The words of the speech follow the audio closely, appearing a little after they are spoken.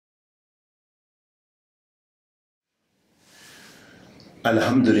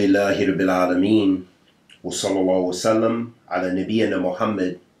Alhamdulillahi Rabbil Alameen wa sallallahu wa sallam ala nabiyyina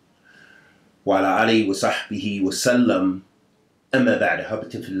Muhammad wa ala alihi wa sahbihi wa sallam amma ba'da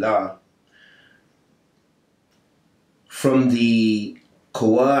habti fillah. From the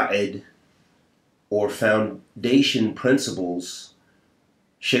Qawa'id or foundation principles,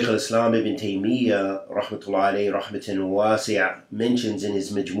 Shaykh al-Islam ibn Taymiyyah rahmatullahi alayhi rahmatan wasi'a mentions in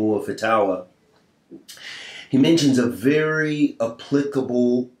his Majmu' Fatawa, he mentions a very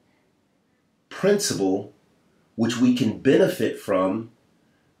applicable principle which we can benefit from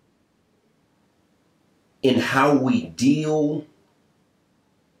in how we deal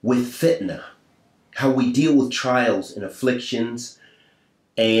with fitnah, how we deal with trials and afflictions,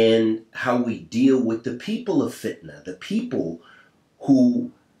 and how we deal with the people of fitnah, the people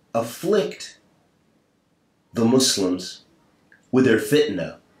who afflict the Muslims with their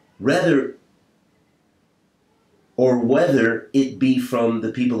fitnah, whether it be from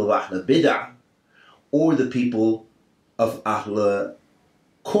the people of Ahl Bid'ah or the people of Ahl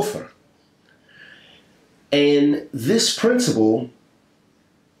Kufr. And this principle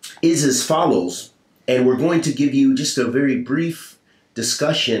is as follows, and we're going to give you just a very brief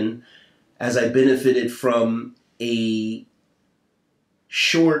discussion as I benefited from a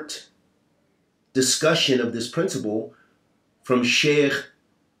short discussion of this principle from Sheikh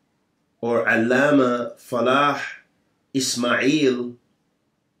or Allama Falah Ismail,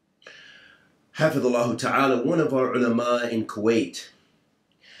 Hafidhullah Ta'ala, one of our ulama in Kuwait.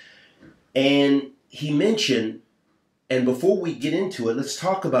 And he mentioned, and before we get into it, let's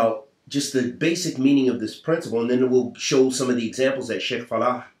talk about just the basic meaning of this principle, and then we'll show some of the examples that Sheikh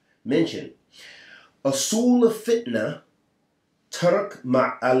Falah mentioned. Usool of Fitnah, Tark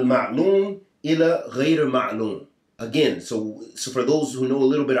al-Ma'loom ila ghayr Ma'loom. Again, so for those who know a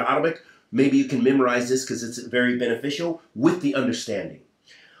little bit of Arabic, maybe you can memorize this because it's very beneficial with the understanding.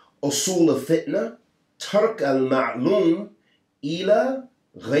 Usool of Fitnah, Tark al-Ma'loom ila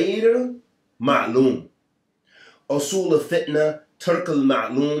ghayr Ma'loom. Usool of Fitnah, Tark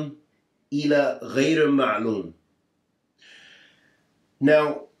al-Ma'loom ila ghayr Ma'loom.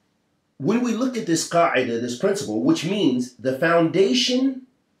 Now, when we look at this qa'idah, this principle, which means the foundation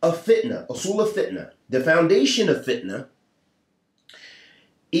of fitnah, usool of fitnah, the foundation of fitnah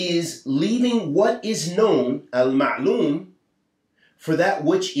is leaving what is known, al-ma'loom, for that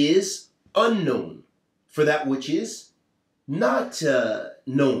which is unknown, for that which is not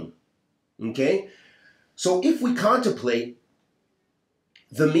known. Okay? So if we contemplate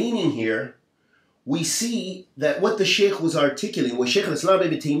the meaning here, we see that what the Sheikh was articulating, what Shaykh al-Islam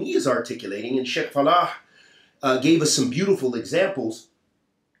ibn Taymiyyah is articulating, and Shaykh Falah gave us some beautiful examples,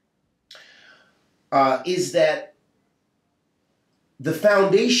 is that the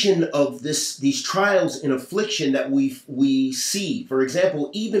foundation of these trials and affliction that we see, for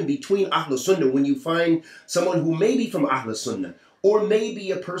example, even between Ahl Sunnah, when you find someone who may be from Ahl Sunnah, or maybe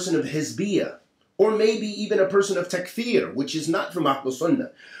a person of Hizbiyah, or maybe even a person of Takfir, which is not from Ahl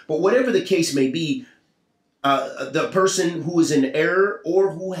Sunnah. But whatever the case may be, the person who is in error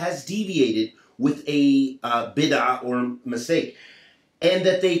or who has deviated with a bid'ah or mistake, and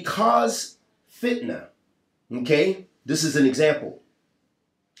that they cause fitnah. Okay? This is an example.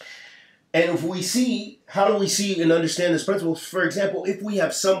 And if we see, how do we see and understand this principle? For example, if we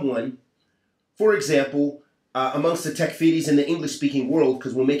have someone, for example, amongst the Takfiris in the English-speaking world,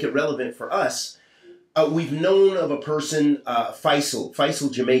 because we'll make it relevant for us, we've known of a person, Faisal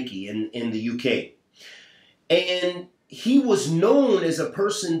Jamaicy in the UK. And he was known as a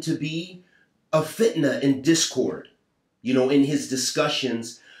person to be a fitnah and discord, you know, in his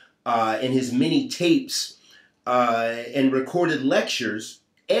discussions, in his many tapes, and recorded lectures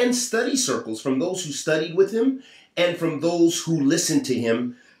and study circles from those who studied with him and from those who listened to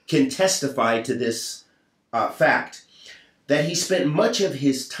him can testify to this fact, that he spent much of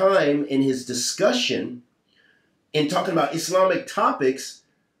his time in his discussion in talking about Islamic topics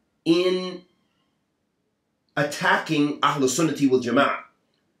in attacking Ahl Sunnati wal Jama'ah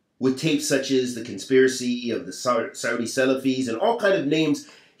with tapes such as The Conspiracy of the Saudi Salafis and all kind of names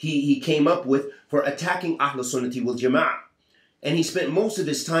he came up with for attacking Ahl Sunnati wal Jama'ah. And he spent most of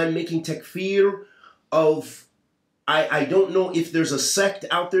his time making takfir of, I don't know if there's a sect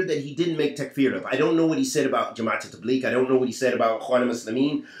out there that he didn't make takfir of. I don't know what he said about Jama'at al-Tabligh. I don't know what he said about Ikhwan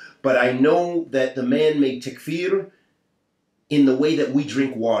al-Muslimin. But I know that the man made takfir in the way that we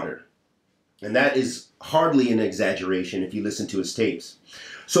drink water. And that is hardly an exaggeration if you listen to his tapes.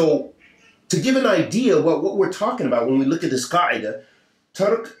 So to give an idea of what we're talking about when we look at this qa'idah,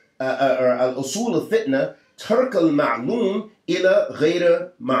 al-usool al-fitnah, tark al-ma'loom ila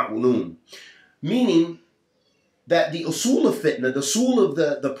ghayr ma'loom. Meaning that the usool of fitna, the usool of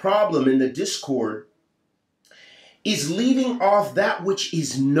the problem and the discord, is leaving off that which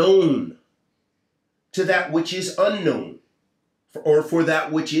is known to that which is unknown, or for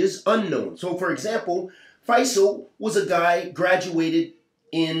that which is unknown. So, for example, Faisal was a guy graduated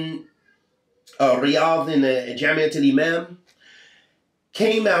in Riyadh in the Jamiat al-Imam,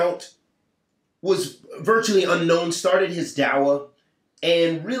 came out, was virtually unknown, started his dawah,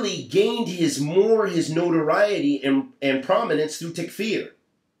 and really gained his notoriety and prominence through takfir.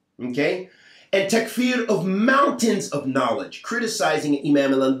 Okay? And takfir of mountains of knowledge, criticizing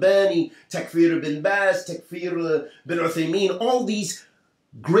Imam Al-Albani, takfir bin Baz, takfir bin Uthaymeen, all these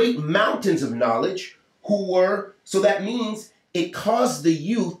great mountains of knowledge so that means it caused the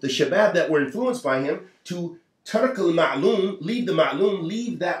youth, the shabab that were influenced by him, to tark al-ma'loom, leave the ma'loom,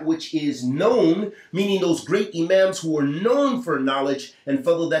 leave that which is known, meaning those great imams who were known for knowledge and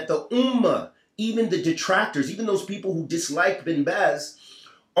fadl, that the ummah, even the detractors, even those people who disliked bin Baz,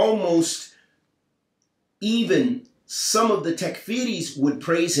 almost even some of the takfiris would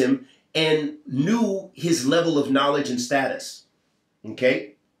praise him and knew his level of knowledge and status.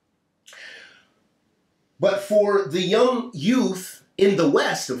 Okay? But for the young youth in the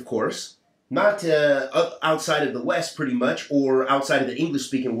West, of course, not outside of the West pretty much, or outside of the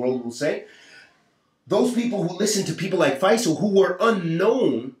English-speaking world, we'll say, those people who listen to people like Faisal, who were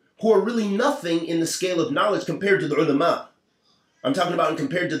unknown, who are really nothing in the scale of knowledge compared to the ulama. I'm talking about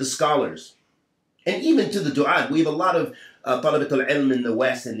compared to the scholars. And even to the du'at. We have a lot of talabat al-ilm in the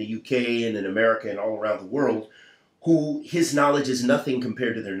West, in the UK, and in America, and all around the world, who his knowledge is nothing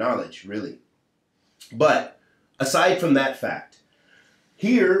compared to their knowledge, really. But aside from that fact,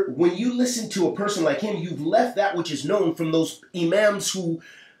 here, when you listen to a person like him, you've left that which is known from those imams who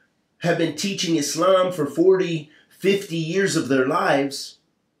have been teaching Islam for 40, 50 years of their lives,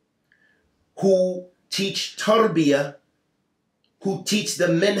 who teach tarbiyah, who teach the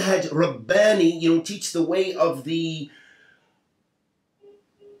minhaj rabbani, teach the way of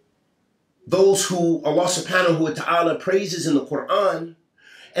those who Allah subhanahu wa ta'ala praises in the Quran,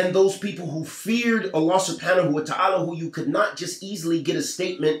 and those people who feared Allah subhanahu wa ta'ala, who you could not just easily get a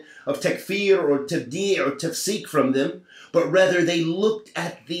statement of takfir or tabdi' or tafsik from them, but rather they looked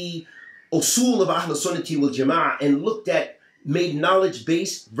at the usool of Ahl Sunnati wal Jama'ah and made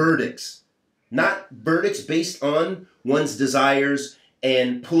knowledge-based verdicts, not verdicts based on one's desires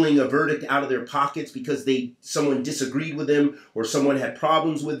and pulling a verdict out of their pockets because someone disagreed with them, or someone had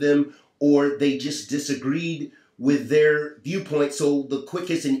problems with them, or they just disagreed with their viewpoint. So the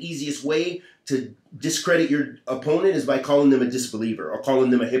quickest and easiest way to discredit your opponent is by calling them a disbeliever or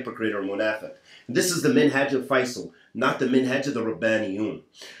calling them a hypocrite or munafiq. This is the minhaj of Faisal, not the minhaj of the Rabbaniyun.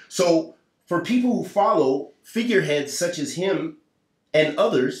 So for people who follow figureheads such as him and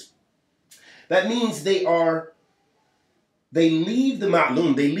others, that means they leave the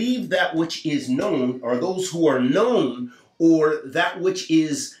ma'loom, they leave that which is known, or those who are known, or that which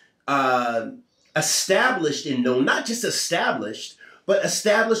is established and known, not just established, but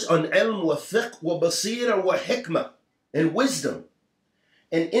established on ilm wa fiqh wa basira wa hikmah, and wisdom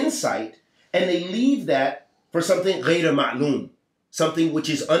and insight, and they leave that for something ghayra ma'loom, something which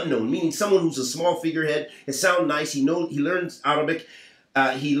is unknown, meaning someone who's a small figurehead. It sounds nice, he learns Arabic,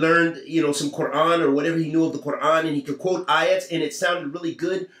 he learned, some Quran or whatever he knew of the Quran, and he could quote ayats, and it sounded really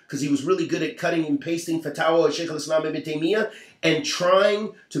good because he was really good at cutting and pasting fatwa of Shaykh al-Islam ibn Taymiyyah and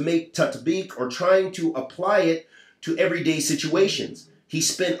trying to make tatbiq, or trying to apply it to everyday situations. He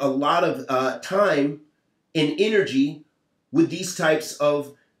spent a lot of time and energy with these types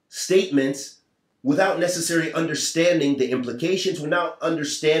of statements without necessarily understanding the implications, without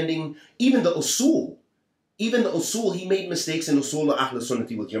understanding even the usool. Even the usool, he made mistakes in usool of Ahl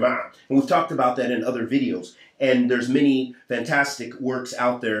Sunnati wal Jama'ah. And we've talked about that in other videos. And there's many fantastic works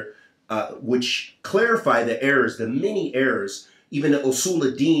out there which clarify the errors, the many errors, even the usool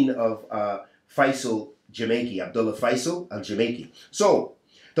ad-din of Faisal Jamaicy, Abdullah Faisal al-Jamaicy. So,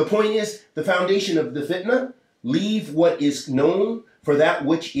 the point is, the foundation of the fitna, leave what is known for that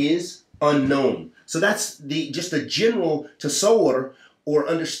which is unknown. So that's just a general tasawwur or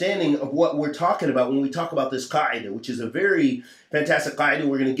understanding of what we're talking about when we talk about this qa'idah, which is a very fantastic qa'idah.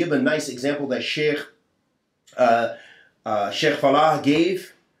 We're going to give a nice example that Sheikh Falah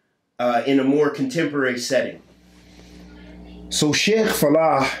gave in a more contemporary setting. So Sheikh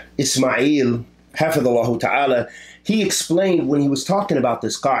Falah Ismail, hafidhullah ta'ala, he explained when he was talking about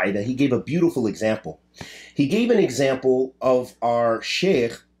this qa'idah, he gave a beautiful example. He gave an example of our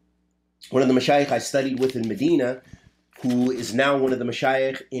sheikh, one of the mashayikh I studied with in Medina, who is now one of the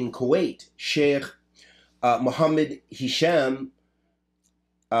mashayikh in Kuwait, Sheikh Muhammad Hisham,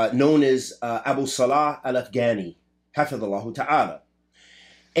 known as Abu Salah al-Afghani. hafidhullah ta'ala.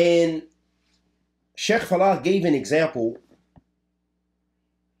 And Sheikh Falah gave an example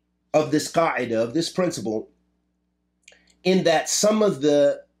of this qaida, of this principle, in that some of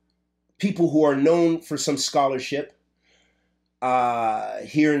the people who are known for some scholarship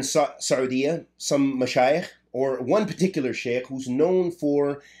here in Saudi, some mashayikh, or one particular sheikh who's known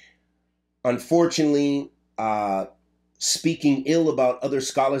for, unfortunately, speaking ill about other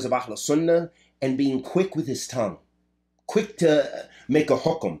scholars of Ahl Sunnah and being quick with his tongue, quick to make a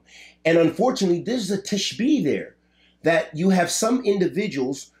hukum. And unfortunately, there's a tashbih there, that you have some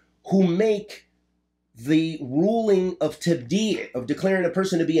individuals who make the ruling of tabdi', of declaring a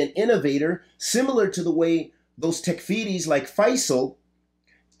person to be an innovator, similar to the way those takfiris like Faisal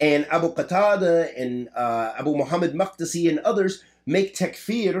and Abu Qatada and Abu Muhammad Maqdisi and others make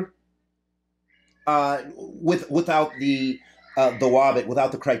takfir without the dawabit,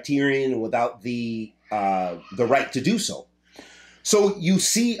 without the criterion, without the right to do so. So you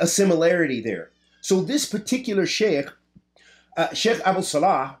see a similarity there. So this particular sheikh, Sheikh Abu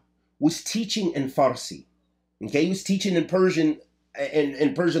Salah, was teaching in Farsi. Okay, he was teaching in Persian,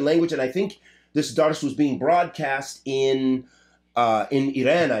 in Persian language, and I think this dars was being broadcast in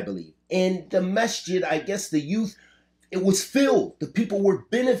Iran, I believe. And the masjid, I guess the youth, it was filled. The people were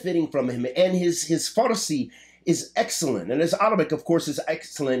benefiting from him, and his Farsi is excellent, and his Arabic, of course, is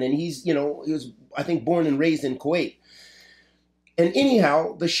excellent. And he's, he was, I think, born and raised in Kuwait. And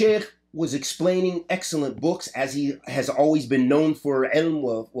anyhow, the sheikh was explaining excellent books, as he has always been known for ilm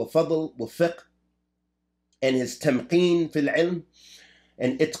wa fadl wa fiqh, and his tamqeen fil ilm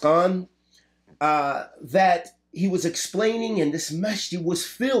and itqan, that he was explaining, and this masjid was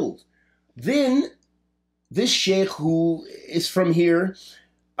filled. Then this sheikh, who is from here,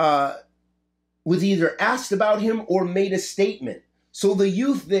 was either asked about him or made a statement. So the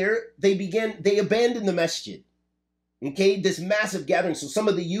youth there, they abandoned the masjid. Okay, this massive gathering. So some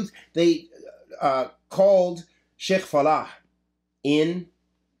of the youth, they called Sheikh Falah in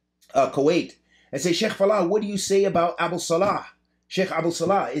Kuwait and say, Sheikh Falah, what do you say about Abu Salah? Sheikh Abu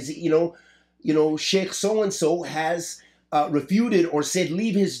Salah, is it, Sheikh so-and-so has refuted or said,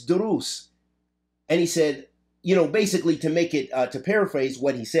 leave his durus. And he said, basically to make it, to paraphrase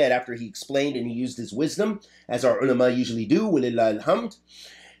what he said after he explained and he used his wisdom, as our ulama usually do, walillah alhamd,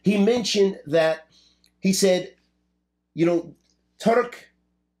 he mentioned that, he said, Turk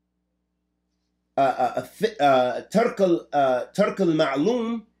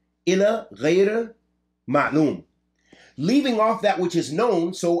al-Ma'lum ila ghayr Ma'lum. Leaving off that which is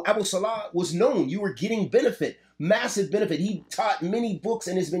known. So Abu Salah was known. You were getting benefit, massive benefit. He taught many books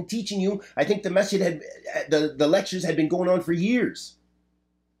and has been teaching you. I think the masjid the lectures had been going on for years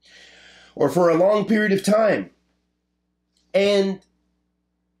or for a long period of time. And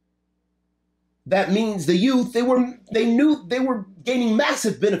that means the youth, they knew they were gaining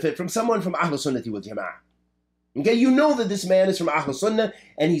massive benefit from someone from Ahl Sunnati wal Jama'ah. Okay, you know that this man is from Ahl Sunnah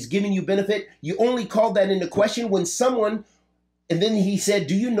and he's giving you benefit. You only called that into question when someone, and then he said,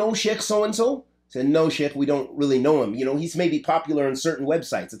 do you know Sheikh so-and-so? Said, no, Sheikh, we don't really know him. He's maybe popular on certain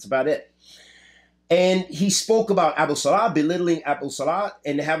websites. That's about it. And he spoke about Abu Salah, belittling Abu Salah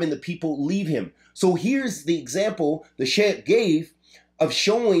and having the people leave him. So here's the example the Sheikh gave of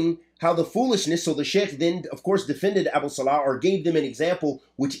showing how the foolishness. So the Sheikh then, of course, defended Abu Salah, or gave them an example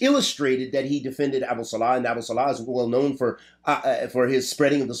which illustrated that he defended Abu Salah. And Abu Salah is well known for his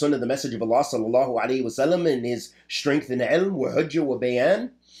spreading of the Sunnah, the message of Allah sallallahu alaihi wasallam, and his strength in ilm, wa hujjah, wa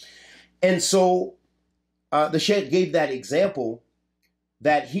bayan. And so the Sheikh gave that example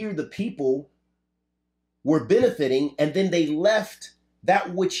that here the people were benefiting, and then they left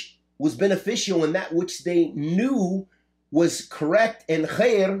that which was beneficial and that which they knew was correct and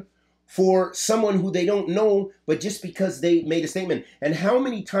khair for someone who they don't know, but just because they made a statement. And how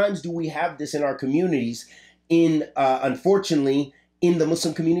many times do we have this in our communities, unfortunately, in the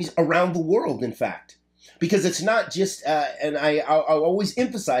Muslim communities around the world, in fact? Because it's not just, and I'll always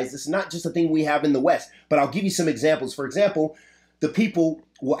emphasize, it's not just a thing we have in the West, but I'll give you some examples. For example, the people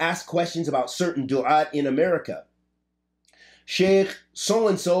will ask questions about certain du'at in America. Sheikh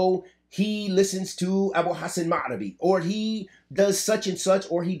so-and-so, he listens to Abu Hassan Ma'rabi, or he does such and such,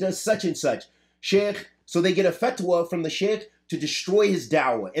 or he does such and such. Sheikh, so they get a fatwa from the Sheikh to destroy his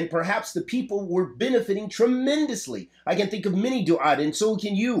da'wah. And perhaps the people were benefiting tremendously. I can think of many du'at, and so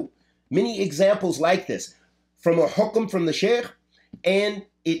can you. Many examples like this, from a hukum from the Sheikh, and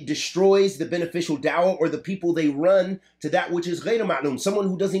it destroys the beneficial da'wah or the people they run to that which is ghayr ma'lum. Someone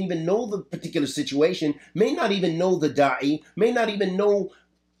who doesn't even know the particular situation, may not even know the da'i, may not even know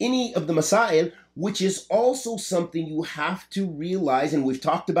any of the masail, which is also something you have to realize, and we've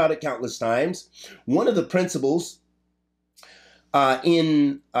talked about it countless times. One of the principles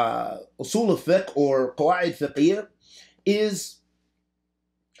in Usool al-Fiqh or Qawa'id Fiqhiyya is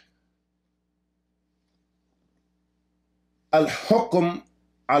al-hukm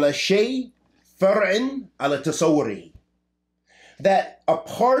ala shay far'in ala tasawwurihi. That a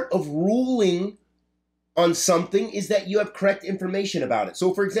part of ruling on something is that you have correct information about it.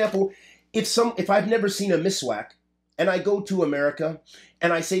 So for example, if I've never seen a miswak and I go to America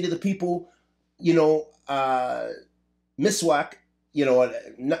and I say to the people, miswak,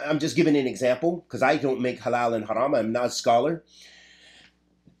 I'm just giving an example because I don't make halal and haram. I'm not a scholar.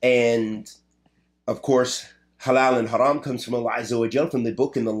 And of course, halal and haram comes from Allah Azza wa Jal, from the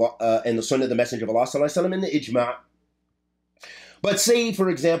book and the Sunnah of the Messenger of Allah Sallallahu Alaihi Wasallam, and the Ijma'. But say, for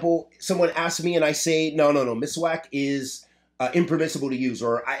example, someone asks me and I say, no, miswak is impermissible to use,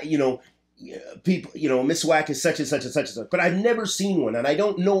 or people, miswak is such and such and such and such, but I've never seen one and I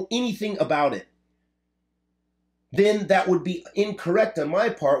don't know anything about it. Then that would be incorrect on my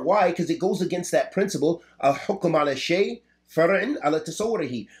part. Why? Because it goes against that principle, al-hukm ala shay far'in ala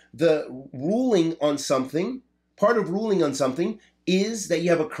tasawwurihi. The ruling on something, part of ruling on something is that you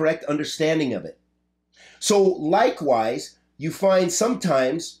have a correct understanding of it. So likewise, you find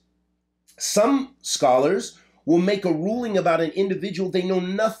sometimes some scholars will make a ruling about an individual they know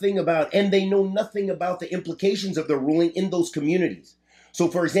nothing about, and they know nothing about the implications of the ruling in those communities. So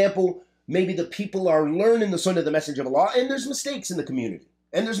for example, maybe the people are learning the Sunnah of the Messenger of Allah, and there's mistakes in the community,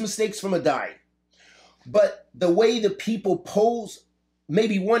 and there's mistakes from a da'i. But the way the people pose,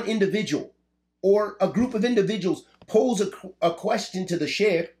 maybe one individual or a group of individuals pose a question to the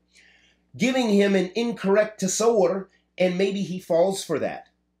sheikh, giving him an incorrect tasawwur, and maybe he falls for that.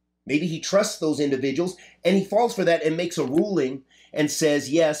 Maybe he trusts those individuals and he falls for that and makes a ruling and says,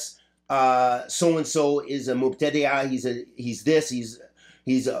 yes, so-and-so is a mubtadi'ah, he's this,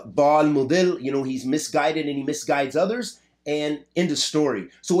 he's a bal mudil, he's misguided and he misguides others, and end of story.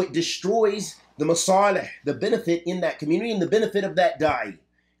 So it destroys the masalih, the benefit in that community and the benefit of that da'i.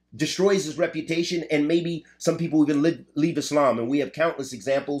 Destroys his reputation, and maybe some people even leave Islam, and we have countless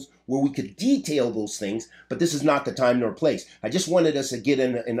examples where we could detail those things, but this is not the time nor place. I just wanted us to get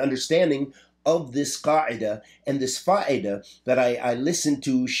an understanding of this qa'idah and this fa'idah that I listened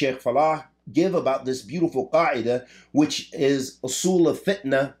to Sheikh Falah give about this beautiful qa'idah, which is Usool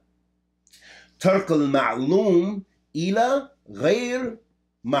al-Fitnah, tark al-ma'loom ila ghayr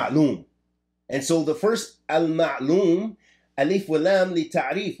ma'loom. And so the first al-ma'loom, alif wa lam li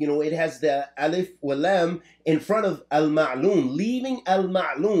ta'rif, it has the alif wa lam in front of al-ma'loom,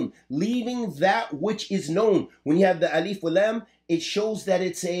 leaving that which is known. When you have the alif wa lam, it shows that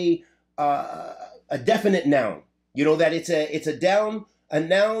it's a definite noun. That it's a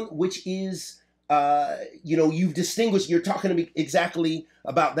noun which is you've distinguished. You're talking to me exactly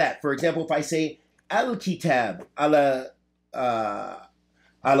about that. For example, if I say al-kitab ala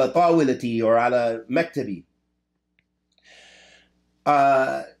tawilati or ala maktabi.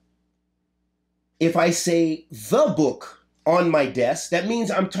 If I say the book on my desk, that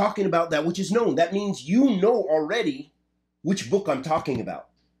means I'm talking about that which is known. That means you know already which book I'm talking about.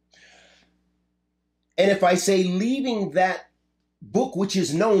 And if I say leaving that book which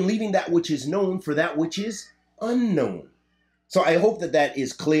is known, leaving that which is known for that which is unknown. So I hope that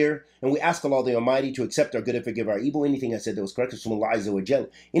is clear, and we ask Allah the Almighty to accept our good and forgive our evil. Anything I said that was correct is from Allah Azza wa Jal.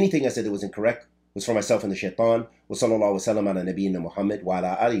 Anything I said that was incorrect was for myself and the shaitan. Wa sallallahu wa sallam ala nabiyyina Muhammad wa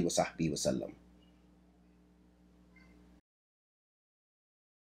ala alihi wa sahbihi wa sallam.